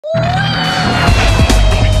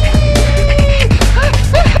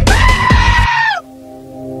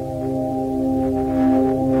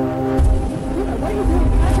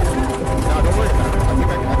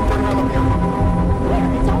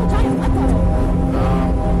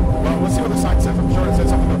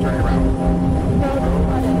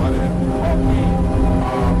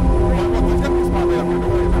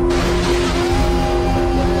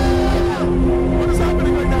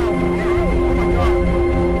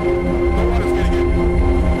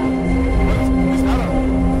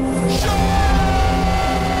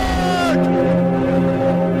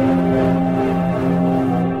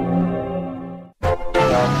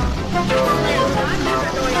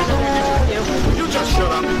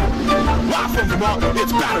Live from Vermont,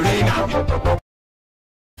 it's Baturday night.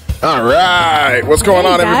 All right, what's going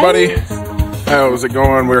on, everybody? How's it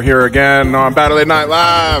going? We're here again on Baturday Night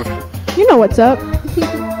Live. You know what's up.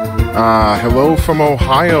 Hello from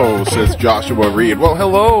Ohio, says Joshua Reed. Well,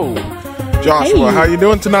 hello, Joshua. Hey. How you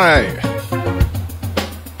doing tonight?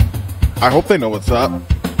 I hope they know what's up.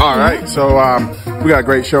 All right, so we got a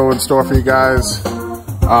great show in store for you guys.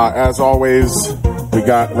 As always, we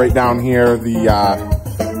got right down here the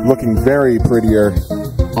looking very prettier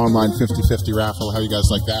online 50-50 raffle. How you guys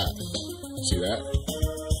like that? See that?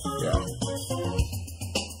 Yeah.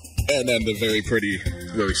 And then the very pretty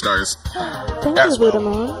Lily Stars. Thank as you,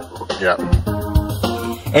 well. Yeah.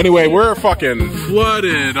 Anyway, we're fucking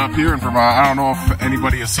flooded up here in Vermont. I don't know if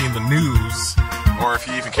anybody has seen the news or if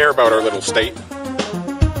you even care about our little state.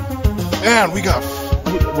 Man,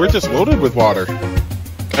 we're just loaded with water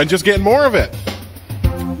and just getting more of it.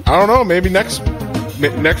 I don't know. Maybe next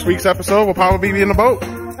week's episode we'll probably be in a boat.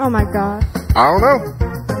 Oh my god. I don't know.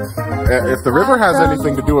 If the river has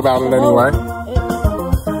anything to do about it anyway.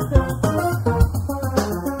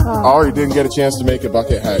 Oh, you didn't get a chance to make a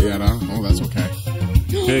bucket hat yet, huh? Oh, that's okay.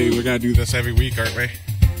 Hey, we're gonna do this every week, aren't we?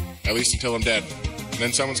 At least until I'm dead. And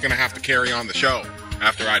then someone's gonna have to carry on the show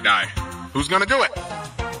after I die. Who's gonna do it?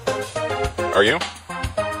 Are you?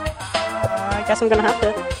 I guess I'm gonna have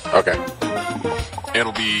to. Okay.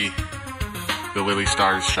 It'll be the Lily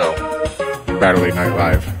Stars show. Baturday Night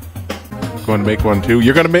Live. Going to make one too?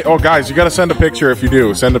 You're gonna make. Oh, guys, you gotta send a picture if you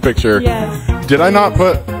do. Send a picture. Yes. Did I not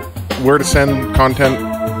put where to send content?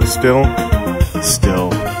 Still.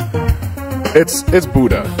 It's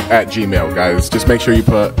Buddha at Gmail, guys. Just make sure you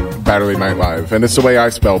put Baturday Night Live, and it's the way I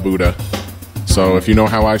spell Buddha. So if you know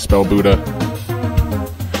how I spell Buddha.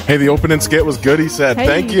 Hey, the opening skit was good. He said, hey,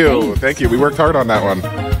 "Thank you, thanks. thank you." We worked hard on that one,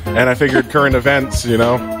 and I figured current events, you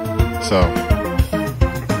know. So,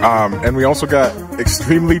 and we also got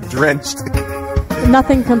extremely drenched.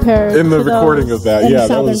 Nothing compared in the to recording those of that. in Yeah,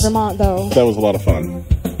 southern Vermont, though. That was a lot of fun.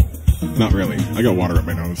 Not really. I got water up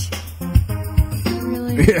my nose.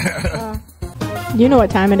 Really? Yeah. You know what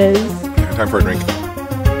time it is. Yeah, time for a drink.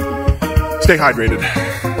 Stay hydrated.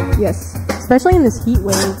 Yes. Especially in this heat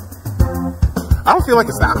wave. I don't feel like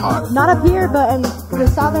it's that hot. Not up here, but in the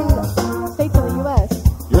southern states of the U.S.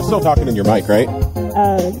 You're still talking in your mic, right?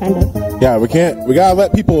 Kind of. Yeah, we gotta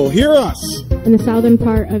let people hear us. In the southern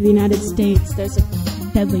part of the United States, there's a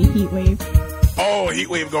deadly heat wave. Oh, a heat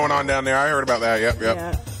wave going on down there. I heard about that. Yep.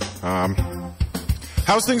 Yeah.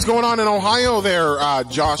 How's things going on in Ohio there,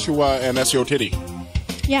 Joshua and S.O. Titty?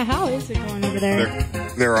 Yeah, how is it going over there?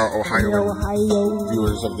 There are Ohio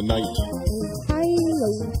viewers of the night.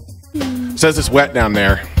 Says it's wet down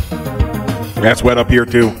there. That's wet up here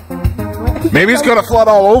too. Maybe it's gonna flood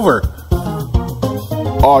all over.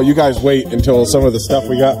 Oh, you guys wait until some of the stuff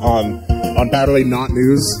we got on Baturday Not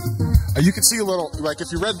News. You can see a little, like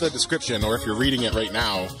if you read the description or if you're reading it right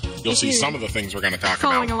now, you'll see some of the things we're gonna talk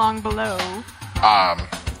about. Following along below.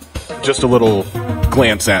 Just a little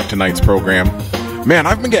glance at tonight's program. Man,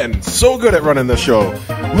 I've been getting so good at running this show.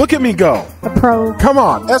 Look at me go. A pro. Come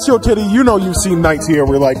on. S.O. Titty, you know you've seen nights here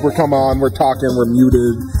where we're come on, we're talking, we're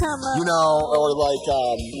muted. Come on. You know, or like,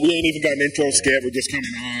 we ain't even got an intro skit, we're just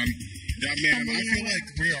coming on. Yeah, man, I feel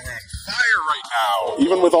like we are on fire right now.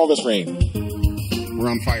 Even with all this rain. We're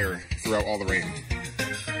on fire throughout all the rain.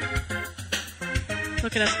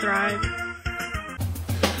 Look at us thrive.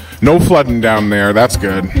 No flooding down there, that's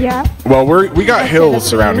good. Yeah. Well, we got hills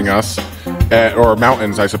surrounding us. Or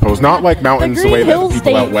mountains, I suppose. Not like mountains the way that the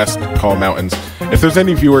people out west call mountains. If there's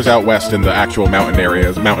any viewers out west in the actual mountainous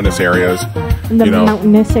areas, mountainous areas,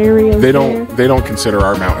 they don't consider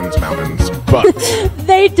our mountains, but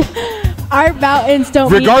our mountains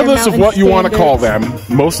don't. Regardless of what you want to call them,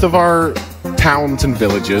 most of our towns and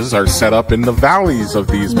villages are set up in the valleys of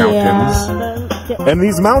these mountains, and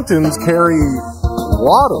these mountains carry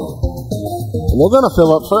water. We're gonna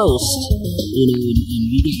fill up first.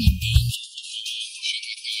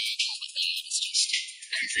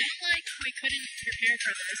 We couldn't prepare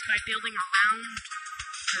for this by building around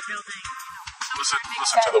the building.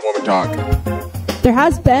 Listen to the woman talk. There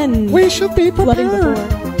has been. We should be flooding prepared.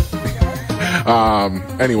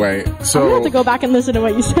 Before. Anyway, so I'm gonna have to go back and listen to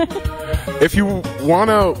what you said. If you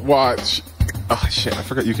wanna watch, oh shit, I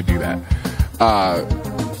forgot you could do that.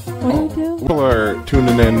 What do you do? People are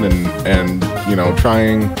tuning in and you know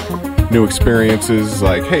trying new experiences.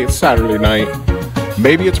 Like, hey, it's Saturday night.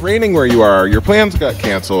 Maybe it's raining where you are. Your plans got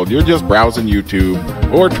canceled. You're just browsing YouTube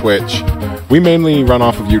or Twitch. We mainly run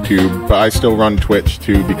off of YouTube, but I still run Twitch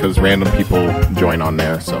too because random people join on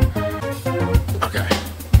there. So, okay.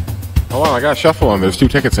 Hold on, I gotta shuffle them. There's 2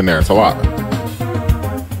 tickets in there. It's a lot.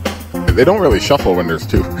 They don't really shuffle when there's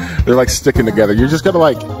two. They're like sticking together. You just gotta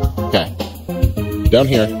like, okay. Down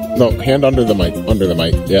here. No, hand under the mic. Under the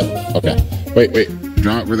mic. Yeah. Okay. Wait.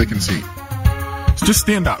 Draw it where they can see. Just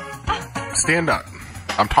stand up. Stand up.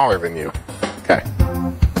 I'm taller than you. Okay.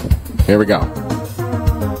 Here we go.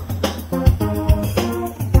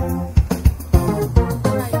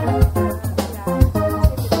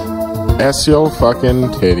 S.O.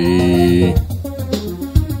 fucking titty.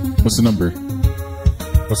 What's the number?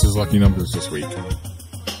 What's his lucky numbers this week?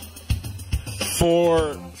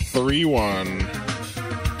 4, 3, 1.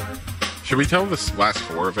 Should we tell this last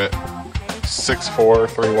 4 of it? 6, 4,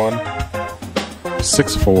 3, 1.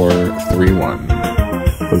 6, 4, 3, 1.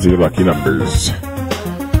 Those are your lucky numbers.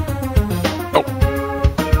 Oh.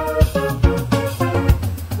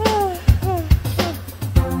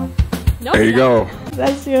 There you go.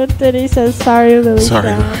 That's your titty says sorry, Lily. Sorry,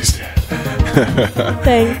 Lily's dead.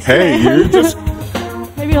 Thanks. Hey, you're just...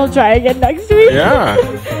 Maybe I'll try again next week. Yeah.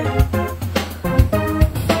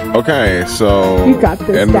 Okay, so... You got this,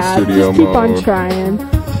 in Dad. the studio Just keep mode. on trying.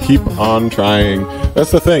 Keep on trying.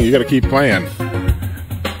 That's the thing. You got to keep playing.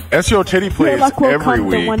 SEO Titty Your plays luck will every come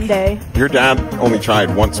week. one day. Your dad only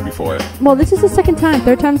tried once before. Well, this is the second time.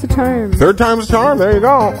 Third time's the charm. Third time's the charm. There you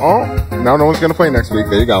go. Oh, now no one's going to play next week.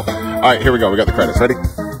 There you go. All right, here we go. We got the credits. Ready?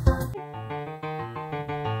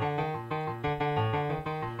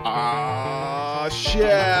 Ah,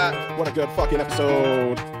 shit. What a good fucking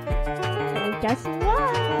episode. And guess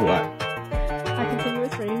what? What? Our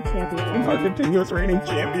continuous reigning champion. Our continuous reigning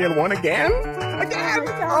champion won again? Again?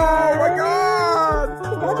 Oh my god!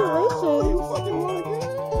 Congratulations. You fucking won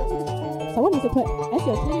again! Someone needs to put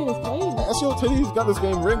SEO Titty in his game. SEO Titty's got this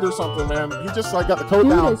game rigged or something, man. He just like got the code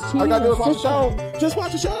Dude down. is All I cheating gotta do is his watch the show. system. Just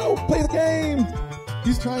watch the show. Play the game.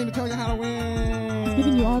 He's trying to tell you how to win. He's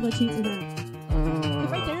giving you all the cheats he has.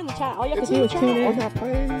 It's right there in the chat. All you have to do is tune in.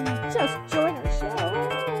 Play. Just join our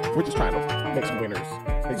show. We're just trying to make some winners.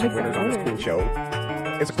 Make some Make winners some on this cool winners. show.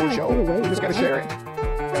 It's a cool Try to show. give away You just gotta the share it.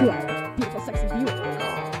 To our beautiful, sexy viewers.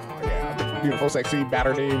 Oh, yeah. The beautiful, sexy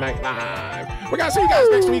Baturday Night Live. We're gonna see you guys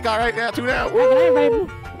next week. All right, yeah, tune out. Good night,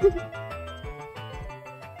 baby.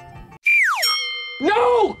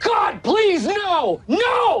 No! God, please, no!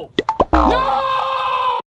 No! No!